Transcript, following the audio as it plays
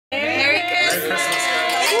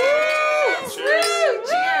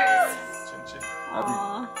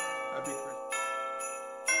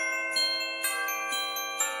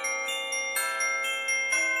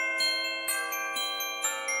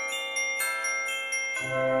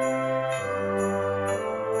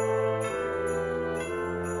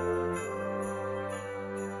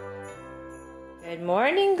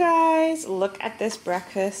guys, look at this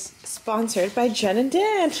breakfast sponsored by Jen and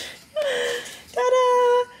Dan.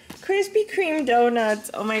 Ta-da! Krispy Kreme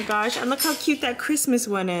donuts. Oh my gosh, and look how cute that Christmas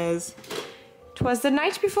one is. 'Twas the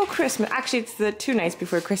night before Christmas. Actually, it's the 2 nights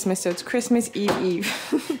before Christmas, so it's Christmas Eve.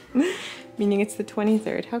 Meaning it's the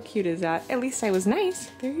 23rd. How cute is that? At least I was nice.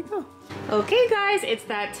 There you go. Okay guys, it's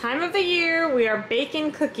that time of the year. We are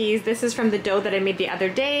baking cookies. This is from the dough that I made the other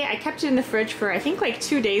day. I kept it in the fridge for I think like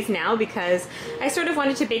 2 days now because I sort of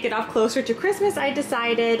wanted to bake it off closer to Christmas, I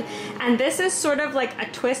decided. And this is sort of like a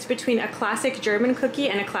twist between a classic German cookie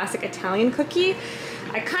and a classic Italian cookie.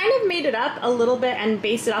 I kind of made it up a little bit and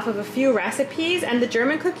based it off of a few recipes, and the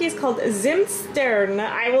German cookie is called Zimtstern.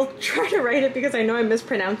 I will try to write it because I know I'm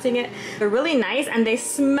mispronouncing it. They're really nice and they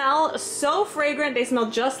smell so fragrant. They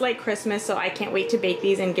smell just like Christmas, so I can't wait to bake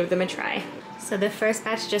these and give them a try. So the first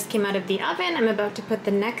batch just came out of the oven. I'm about to put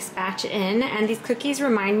the next batch in, and these cookies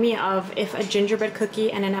remind me of if a gingerbread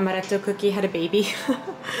cookie and an amaretto cookie had a baby.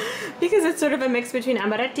 Because it's sort of a mix between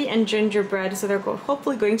amaretti and gingerbread, so they're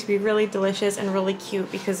hopefully going to be really delicious and really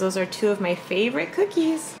cute because those are 2 of my favorite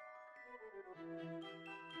cookies.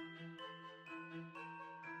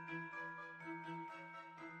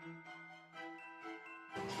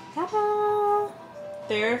 Ta-da!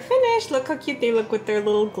 They're finished. Look how cute they look with their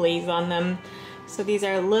little glaze on them. So these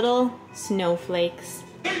are little snowflakes.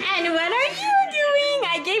 And what are you doing?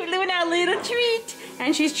 I gave Luna a little treat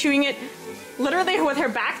and she's chewing it literally with her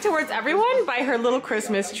back towards everyone by her little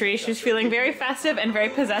Christmas tree. She's feeling very festive and very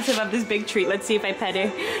possessive of this big treat. Let's see if I pet her.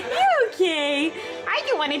 You okay? I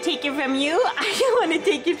don't want to take it from you. I don't want to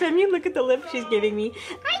take it from you. Look at the lip she's giving me.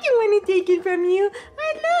 I don't want to take it from you.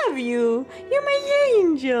 I love you. You're my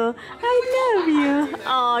angel. I love you.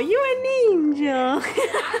 Oh, you're an angel.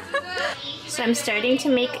 So I'm starting to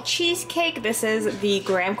make cheesecake. This is the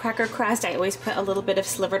graham cracker crust. I always put a little bit of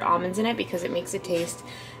slivered almonds in it because it makes it taste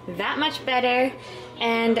that much better.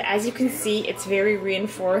 And as you can see, it's very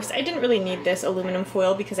reinforced. I didn't really need this aluminum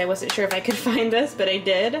foil because I wasn't sure if I could find this, but I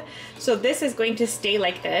did. So this is going to stay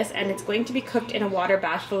like this, and it's going to be cooked in a water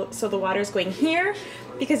bath. So the water is going here,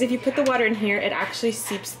 because if you put the water in here, it actually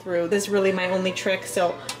seeps through. This is really my only trick.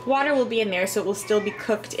 So water will be in there, so it will still be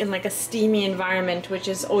cooked in like a steamy environment, which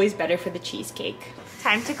is always better for the cheesecake.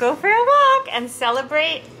 Time to go for a walk and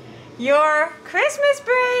celebrate your Christmas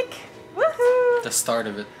break. Woohoo! The start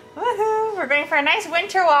of it. Woohoo! We're going for a nice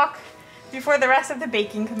winter walk before the rest of the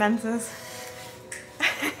baking commences.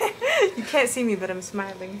 You can't see me, but I'm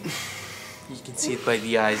smiling. You can see it by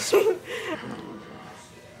the eyes.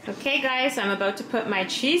 Okay guys, so I'm about to put my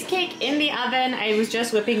cheesecake in the oven. I was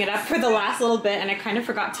just whipping it up for the last little bit and I kind of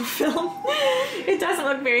forgot to film. It doesn't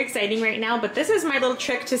look very exciting right now, but this is my little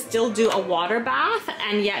trick to still do a water bath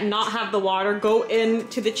and yet not have the water go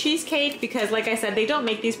into the cheesecake, because like I said, they don't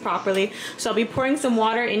make these properly. So I'll be pouring some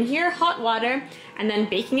water in here, hot water, and then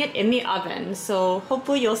baking it in the oven. So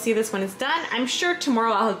hopefully you'll see this when it's done. I'm sure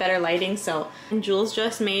tomorrow I'll have better lighting. And Jules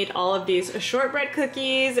just made all of these shortbread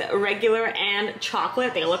cookies, regular and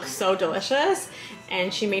chocolate. They look so delicious.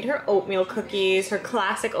 And she made her oatmeal cookies, her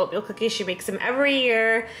classic oatmeal cookies. She makes them every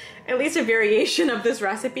year, at least a variation of this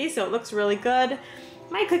recipe, so it looks really good.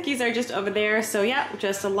 My cookies are just over there, so yeah,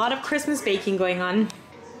 just a lot of Christmas baking going on.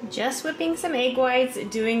 Just whipping some egg whites,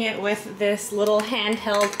 doing it with this little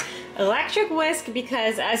handheld electric whisk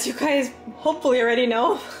because, as you guys hopefully already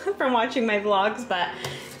know from watching my vlogs, but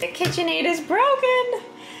the KitchenAid is broken.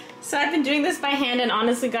 So I've been doing this by hand, and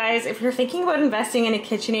honestly guys, if you're thinking about investing in a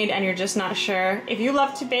KitchenAid and you're just not sure, if you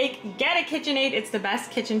love to bake, get a KitchenAid. It's the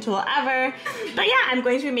best kitchen tool ever. But yeah, I'm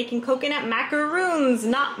going to be making coconut macaroons,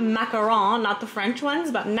 not macaron, not the French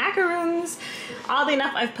ones, but macaroons. Oddly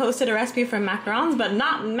enough, I've posted a recipe for macarons, but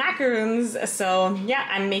not macaroons. So yeah,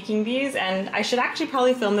 I'm making these, and I should actually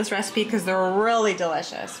probably film this recipe because they're really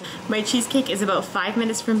delicious. My cheesecake is about 5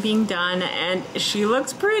 minutes from being done, and she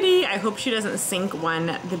looks pretty. I hope she doesn't sink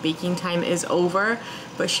when the baking time is over,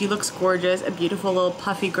 but she looks gorgeous, a beautiful little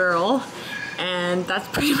puffy girl, and that's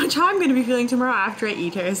pretty much how I'm going to be feeling tomorrow after I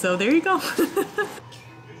eat her. So there you go.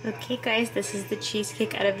 Okay guys, this is the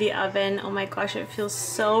cheesecake out of the oven. Oh my gosh, it feels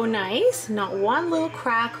so nice. Not one little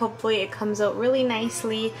crack. Hopefully it comes out really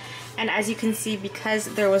nicely. And as you can see, because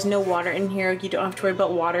there was no water in here, you don't have to worry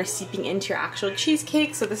about water seeping into your actual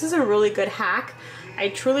cheesecake. So this is a really good hack. I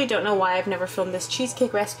truly don't know why I've never filmed this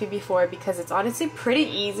cheesecake recipe before, because it's honestly pretty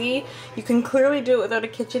easy. You can clearly do it without a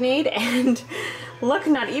KitchenAid, and look,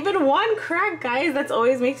 not even one crack, guys. That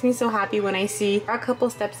always makes me so happy when I see. There are a couple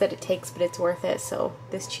steps that it takes, but it's worth it. So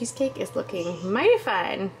this cheesecake is looking mighty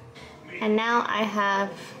fine. And now I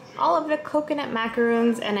have all of the coconut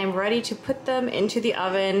macaroons and I'm ready to put them into the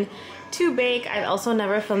oven to bake. I've also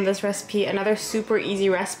never filmed this recipe. Another super easy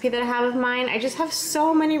recipe that I have of mine. I just have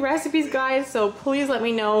so many recipes, guys, so please let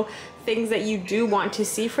me know things that you do want to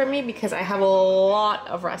see from me because I have a lot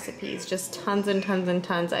of recipes, just tons and tons and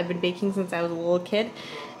tons. I've been baking since I was a little kid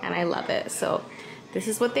and I love it. So this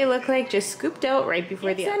is what they look like, just scooped out right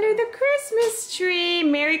before the under the Christmas tree.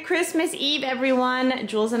 Merry Christmas Eve, everyone.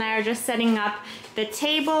 Jules and I are just setting up the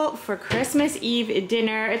table for Christmas Eve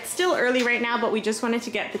dinner. It's still early right now, but we just wanted to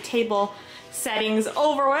get the table settings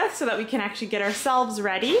over with so that we can actually get ourselves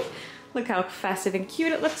ready. Look how festive and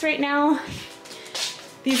cute it looks right now.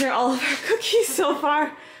 These are all of our cookies so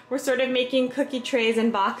far. We're sort of making cookie trays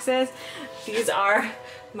and boxes. These are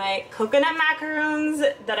my coconut macaroons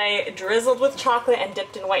that I drizzled with chocolate and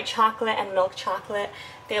dipped in white chocolate and milk chocolate.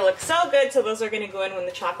 They look so good, so those are gonna go in when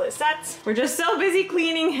the chocolate sets. We're just so busy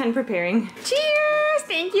cleaning and preparing. Cheers!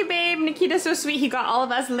 Thank you, babe. Nikita's so sweet. He got all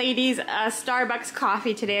of us ladies a Starbucks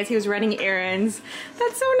coffee today as he was running errands.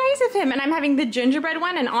 That's so nice of him. And I'm having the gingerbread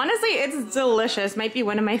one, and honestly, it's delicious. Might be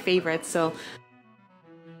one of my favorites, so.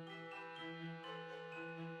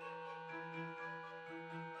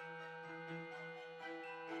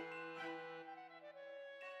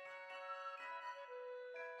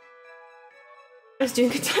 I was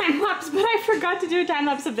doing a time lapse, but I forgot to do a time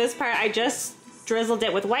lapse of this part. I just drizzled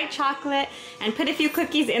it with white chocolate and put a few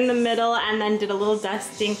cookies in the middle and then did a little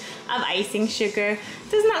dusting of icing sugar.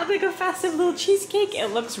 Doesn't that look like a festive little cheesecake?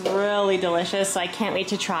 It looks really delicious, so I can't wait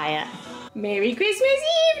to try it. Merry Christmas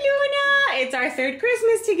Eve, Luna! It's our third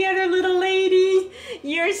Christmas together, little lady.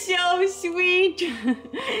 You're so sweet.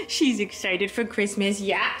 She's excited for Christmas,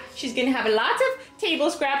 yeah. She's gonna have lots of table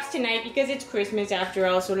scraps tonight because it's Christmas after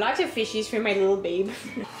all, so lots of fishies for my little babe.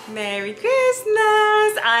 Merry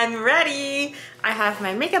Christmas! I'm ready. I have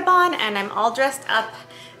my makeup on and I'm all dressed up.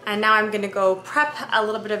 And now I'm gonna go prep a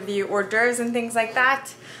little bit of the hors d'oeuvres and things like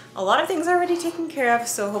that. A lot of things are already taken care of,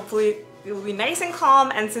 so hopefully it will be nice and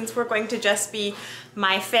calm. And since we're going to just be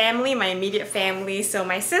my family, my immediate family, so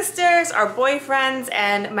my sisters, our boyfriends,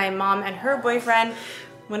 and my mom and her boyfriend,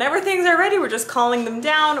 whenever things are ready, we're just calling them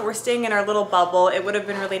down. We're staying in our little bubble. It would have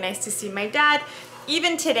been really nice to see my dad.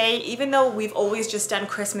 Even today, even though we've always just done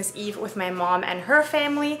Christmas Eve with my mom and her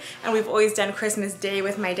family, and we've always done Christmas Day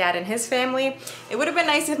with my dad and his family, it would have been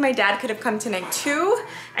nice if my dad could have come tonight too.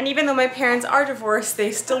 And even though my parents are divorced,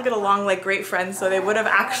 they still get along like great friends, so they would have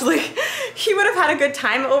actually, he would have had a good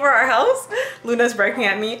time over our house. Luna's barking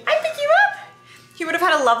at me, I pick you up. He would have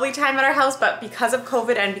had a lovely time at our house, but because of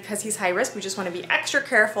COVID and because he's high risk, we just want to be extra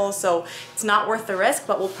careful, so it's not worth the risk,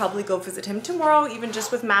 but we'll probably go visit him tomorrow, even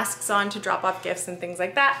just with masks on to drop off gifts and things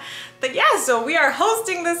like that. But yeah, so we are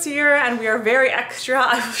hosting this year and we are very extra.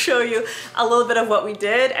 I will show you a little bit of what we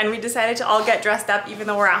did, and we decided to all get dressed up even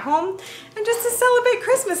though we're at home, and just to celebrate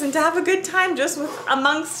Christmas and to have a good time just with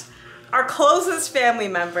amongst our closest family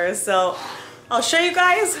members. So I'll show you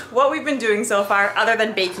guys what we've been doing so far, other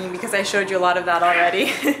than baking, because I showed you a lot of that already.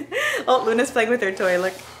 Oh, Luna's playing with her toy,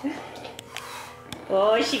 look.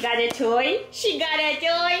 Oh, she got a toy. She got a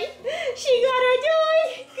toy. She got a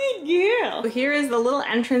toy. Good girl. So here is the little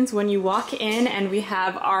entrance when you walk in, and we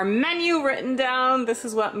have our menu written down. This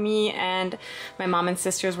is what me and my mom and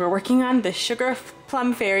sisters were working on. The Sugar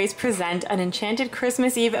Plum Fairies present an enchanted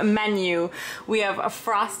Christmas Eve menu. We have a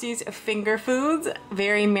Frosty's Finger Foods,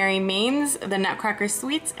 Very Merry Mains, the Nutcracker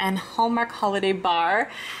Sweets, and Hallmark Holiday Bar.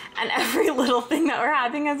 And every little thing that we're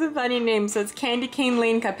having has a funny name. So it's Candy Cane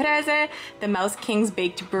Lane Caprese, the Mouse King's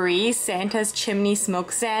Baked Brie, Santa's Chimney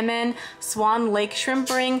Smoked Salmon, Swan Lake Shrimp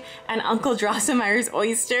Ring, and Uncle Drosselmeyer's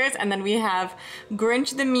Oysters. And then we have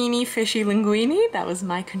Grinch the Meanie Fishy Linguine, that was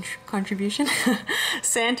my contribution,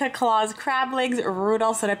 Santa Claus Crab Legs,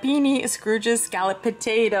 Rudolph's Rapini, Scrooge's Scalloped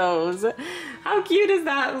Potatoes. How cute is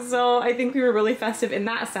that? So I think we were really festive in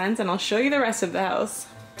that sense, and I'll show you the rest of the house.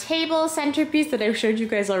 Table centerpiece that I've showed you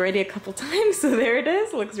guys already a couple times, so there it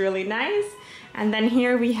is. Looks really nice. And then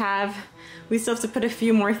here we still have to put a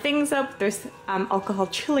few more things up. There's alcohol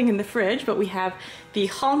chilling in the fridge, but we have the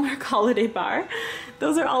Hallmark Holiday Bar.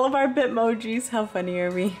 Those are all of our Bitmojis. How funny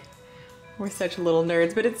are we? We're such little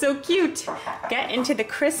nerds, but it's so cute. Get into the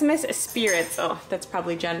Christmas spirits. Oh, that's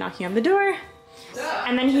probably Jen knocking on the door.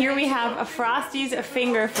 And then here we have a Frosty's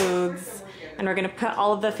Finger Foods. And we're gonna put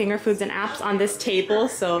all of the finger foods and apps on this table.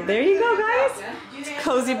 So there you go, guys. It's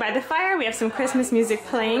cozy by the fire. We have some Christmas music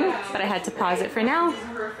playing, but I had to pause it for now.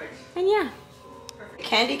 And yeah.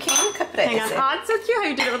 Candy cane caprese. Hang on. Oh, it's so cute how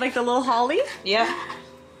you did it with like the little holly. Yeah.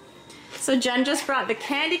 So Jen just brought the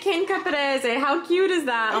Candy Cane Caprese. How cute is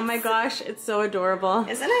that? Oh my gosh, it's so adorable.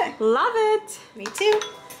 Isn't it? Love it. Me too.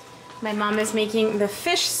 My mom is making the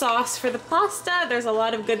fish sauce for the pasta. There's a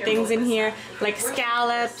lot of good things in here, like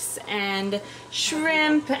scallops and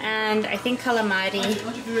shrimp and I think calamari.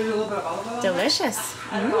 Delicious.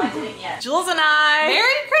 Jules and I.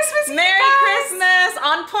 Merry Christmas! Merry Christmas!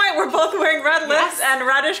 On point. We're both wearing red lips and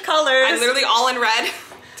reddish colors. I'm literally all in red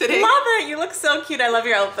today. Love it. You look so cute. I love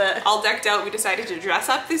your outfit. All decked out. We decided to dress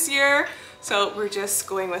up this year, so we're just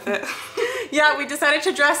going with it. Yeah, we decided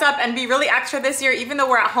to dress up and be really extra this year, even though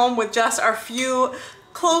we're at home with just our few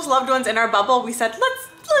close loved ones in our bubble. We said,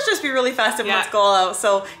 let's just be really festive and let's go all out.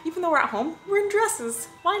 So even though we're at home, we're in dresses.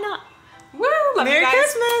 Why not? Woo! Love Merry you guys.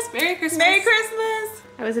 Christmas! Merry Christmas! Merry Christmas!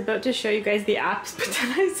 I was about to show you guys the apps, but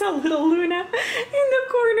then I saw little Luna in the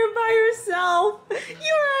corner by herself.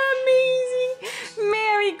 You're amazing!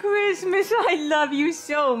 Merry Christmas! I love you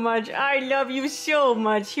so much. I love you so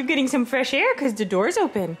much. You're getting some fresh air because the door's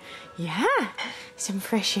open. Yeah, some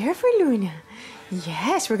fresh air for Luna.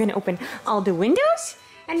 Yes, we're gonna open all the windows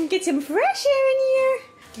and get some fresh air in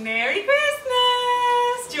here. Merry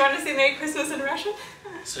Christmas! Do you want to say Merry Christmas in Russian?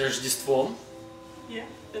 С Рождеством. Yeah,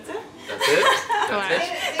 that's it? That's it? That's it?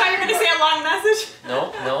 I thought you were going to say a long message.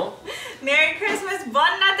 No, no. Merry Christmas,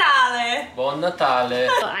 Buon Natale! Buon Natale.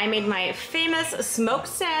 I made my famous smoked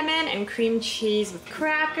salmon and cream cheese with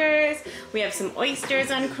crackers. We have some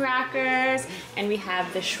oysters on crackers. And we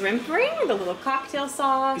have the shrimp ring, the little cocktail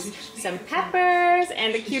sauce, some peppers.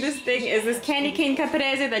 And the cutest thing is this candy cane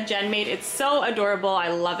caprese that Jen made. It's so adorable. I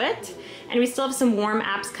love it. And we still have some warm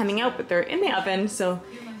apps coming out, but they're in the oven. So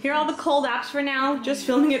here are all the cold apps for now. Just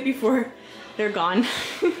filming it before they're gone.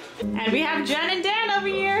 And we have Jen and Dan over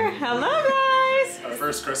here. Hello, guys. Our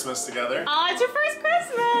first Christmas together. Oh, it's your first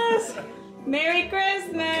Christmas. Merry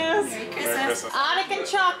Christmas. Merry Christmas. Merry Christmas. Anik and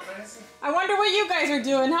Chuck. I wonder what you guys are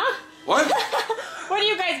doing, huh? What? What are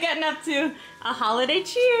you guys getting up to? A holiday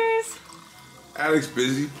cheers. Alec's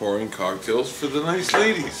busy pouring cocktails for the nice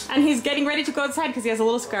ladies. And he's getting ready to go outside because he has a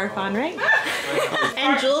little scarf on, right?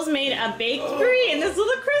 And Jules made a baked brie in this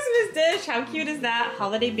little Christmas dish. How cute is that?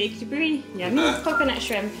 Holiday baked brie. Yummy. Coconut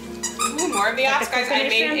shrimp. Ooh, more of the apps, guys. I Coconut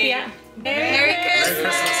made shrimp, a... yeah. Merry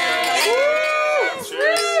Christmas!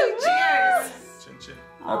 Woo! Cheers! Chin chin.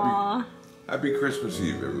 Aw. Happy Christmas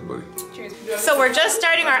Eve, everybody. So we're just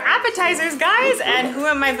starting our appetizers, guys, and who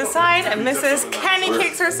am I beside? Mrs. Candy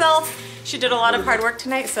Cakes herself. She did a lot of hard work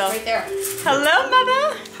tonight, so. Right there. Hello,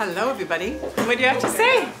 Mother. Hello, everybody. What do you have to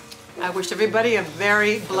say? I wish everybody a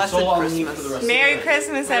very blessed Christmas. Merry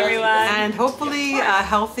Christmas, everyone. And hopefully a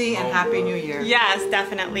healthy and happy new year. Yes,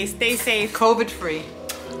 definitely. Stay safe. COVID-free.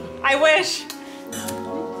 I wish.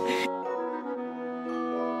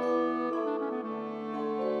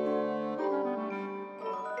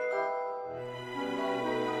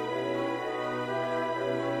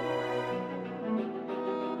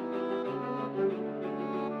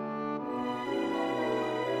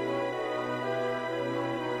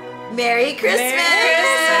 Merry Christmas!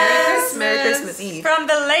 Merry Christmas! Merry Christmas Eve. From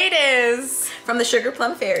the ladies. From the Sugar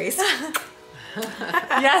Plum Fairies.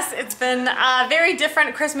 Yes, it's been a very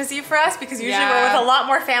different Christmas Eve for us because usually we're with a lot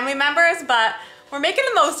more family members, but we're making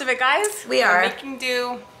the most of it, guys. We are. Making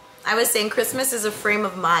do. I was saying Christmas is a frame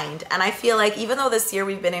of mind, and I feel like even though this year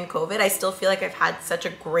we've been in COVID, I still feel like I've had such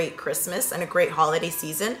a great Christmas and a great holiday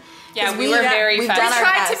season. Yeah, we were very we've festive. done We our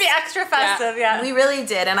tried to best. be extra festive, yeah. We really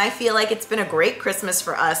did, and I feel like it's been a great Christmas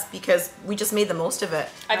for us because we just made the most of it.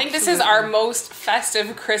 I think this is our most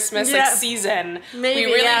festive Christmas like season. Maybe,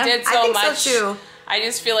 we really yeah. did I so think much. so too. I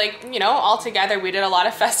just feel like, you know, all together we did a lot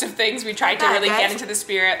of festive things. We tried to really guys. get into the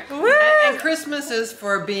spirit. And Christmas is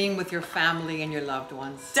for being with your family and your loved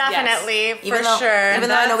ones. Definitely, for Even though, sure. Even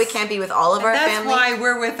though I know we can't be with all of our That's family. why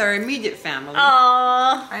we're with our immediate family.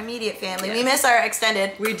 Aww. Our immediate family. We miss our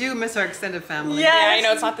extended. We do miss our extended family. Yes. Yeah, I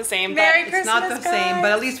know it's not the same, Merry but Christmas, It's not the same, guys.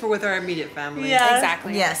 but at least we're with our immediate family. Yeah.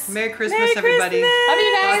 exactly. Yes. Merry Christmas, Merry everybody. Christmas. Love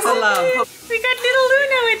you guys. Lots of love. We got little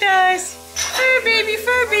Luna with us. Fur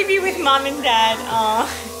baby with mom and dad. Aw.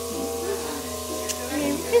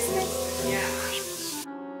 Merry Christmas.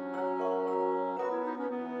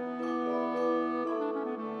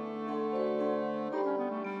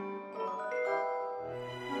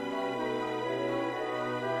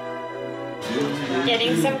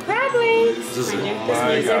 Getting some crab legs. Oh Mind your my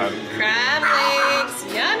Christmas. god. Crab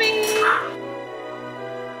legs, yummy.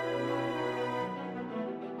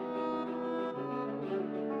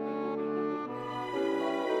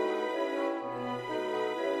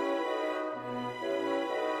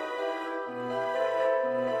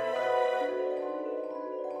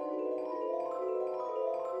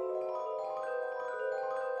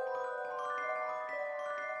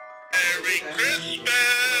 Merry Christmas!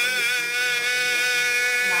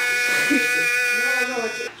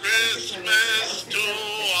 Christmas to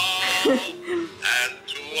all, and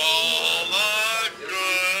to all a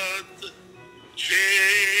good cheer.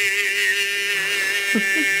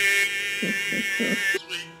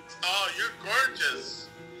 Oh, you're gorgeous.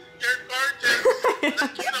 You're gorgeous.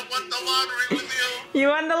 Nakina won the lottery with you. You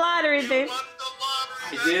won the lottery, babe. Won the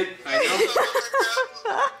lottery. I did, I know.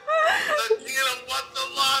 Nakina won the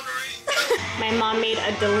lottery. My mom made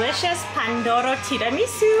a delicious Pandoro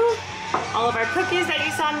tiramisu. All of our cookies that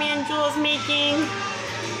you saw me and Jules making.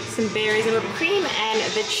 Some berries and whipped cream and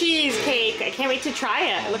the cheesecake. I can't wait to try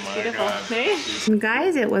it. It looks beautiful. Hey?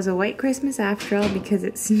 Guys, it was a white Christmas after all because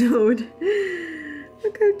it snowed.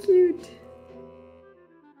 Look how cute.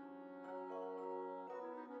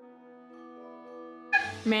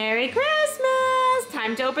 Merry Christmas!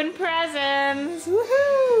 Time to open presents.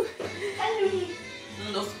 Woohoo!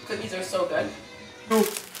 Those cookies are so good.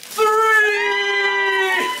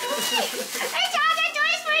 I got the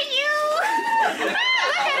toys for you! Look at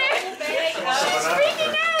her! She's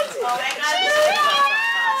freaking out! Oh my god.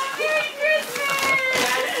 Merry Christmas!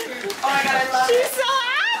 Oh my god, I love She's it. so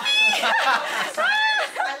happy!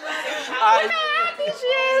 Look how happy she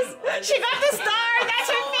is! She got the star! That's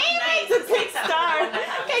her favorite! The big star!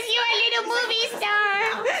 Cause you're a little movie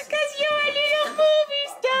star! Cause you're a little movie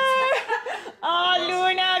star! Oh,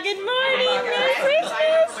 Luna, good morning! Merry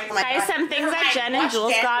Christmas! Guys, some things that Jen and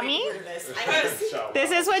Jules got me.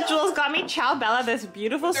 This is what Jules got me. Ciao Bella, this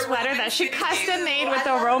beautiful sweater that she custom made with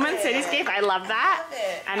the Roman cityscape. I love that.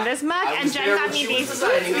 And this mug. And Jen got me these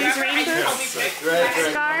rain boots,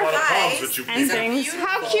 scarf, and things.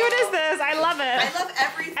 How cute is this? I love it. I love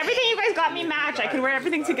everything. Everything you guys got me match. I could wear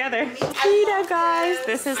everything together. Kita, guys.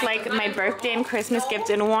 This is like my birthday and Christmas gift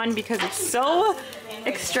in one because it's so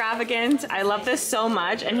extravagant. I love this so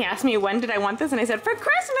much. And he asked me when did I want this and I said for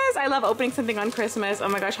Christmas. I love opening something on Christmas. Oh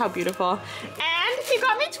my gosh, how beautiful. And he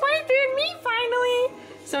got me 23andMe finally.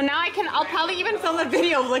 So now I'll probably even film a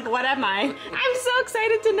video of like what am I. I'm so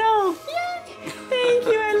excited to know. Yay. Thank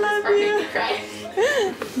you, I love you.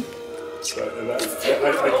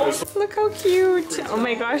 Look how cute. Oh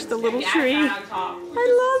my gosh, the little tree. I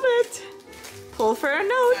love it. Pull for a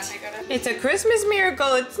note. It's a Christmas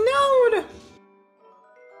miracle. It snowed.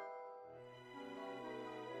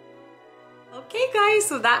 Okay guys,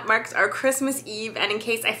 so that marks our Christmas Eve, and in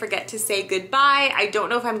case I forget to say goodbye, I don't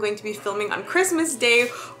know if I'm going to be filming on Christmas Day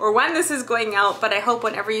or when this is going out, but I hope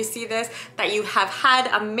whenever you see this that you have had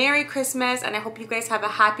a Merry Christmas, and I hope you guys have a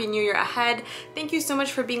Happy New Year ahead. Thank you so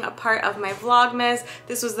much for being a part of my Vlogmas.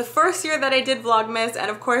 This was the first year that I did Vlogmas, and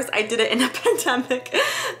of course I did it in a pandemic,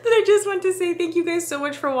 but I just want to say thank you guys so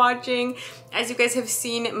much for watching. As you guys have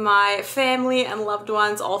seen my family and loved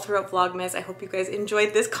ones all throughout Vlogmas, I hope you guys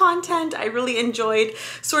enjoyed this content. I really enjoyed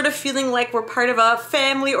sort of feeling like we're part of a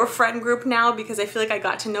family or friend group now because I feel like I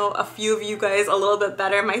got to know a few of you guys a little bit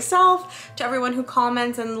better myself. To everyone who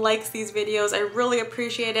comments and likes these videos, I really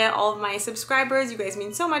appreciate it. All of my subscribers, you guys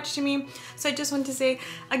mean so much to me. So I just want to say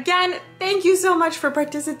again, thank you so much for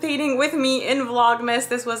participating with me in Vlogmas.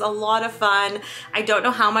 This was a lot of fun. I don't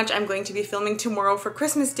know how much I'm going to be filming tomorrow for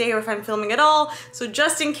Christmas Day or if I'm filming at all. So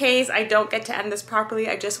just in case I don't get to end this properly,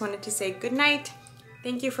 I just wanted to say good night.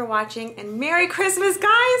 Thank you for watching and Merry Christmas,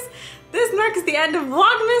 guys! This marks the end of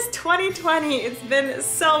Vlogmas 2020. It's been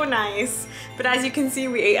so nice. But as you can see,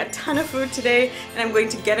 we ate a ton of food today and I'm going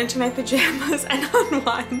to get into my pajamas and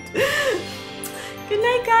unwind. Good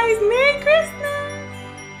night, guys. Merry Christmas!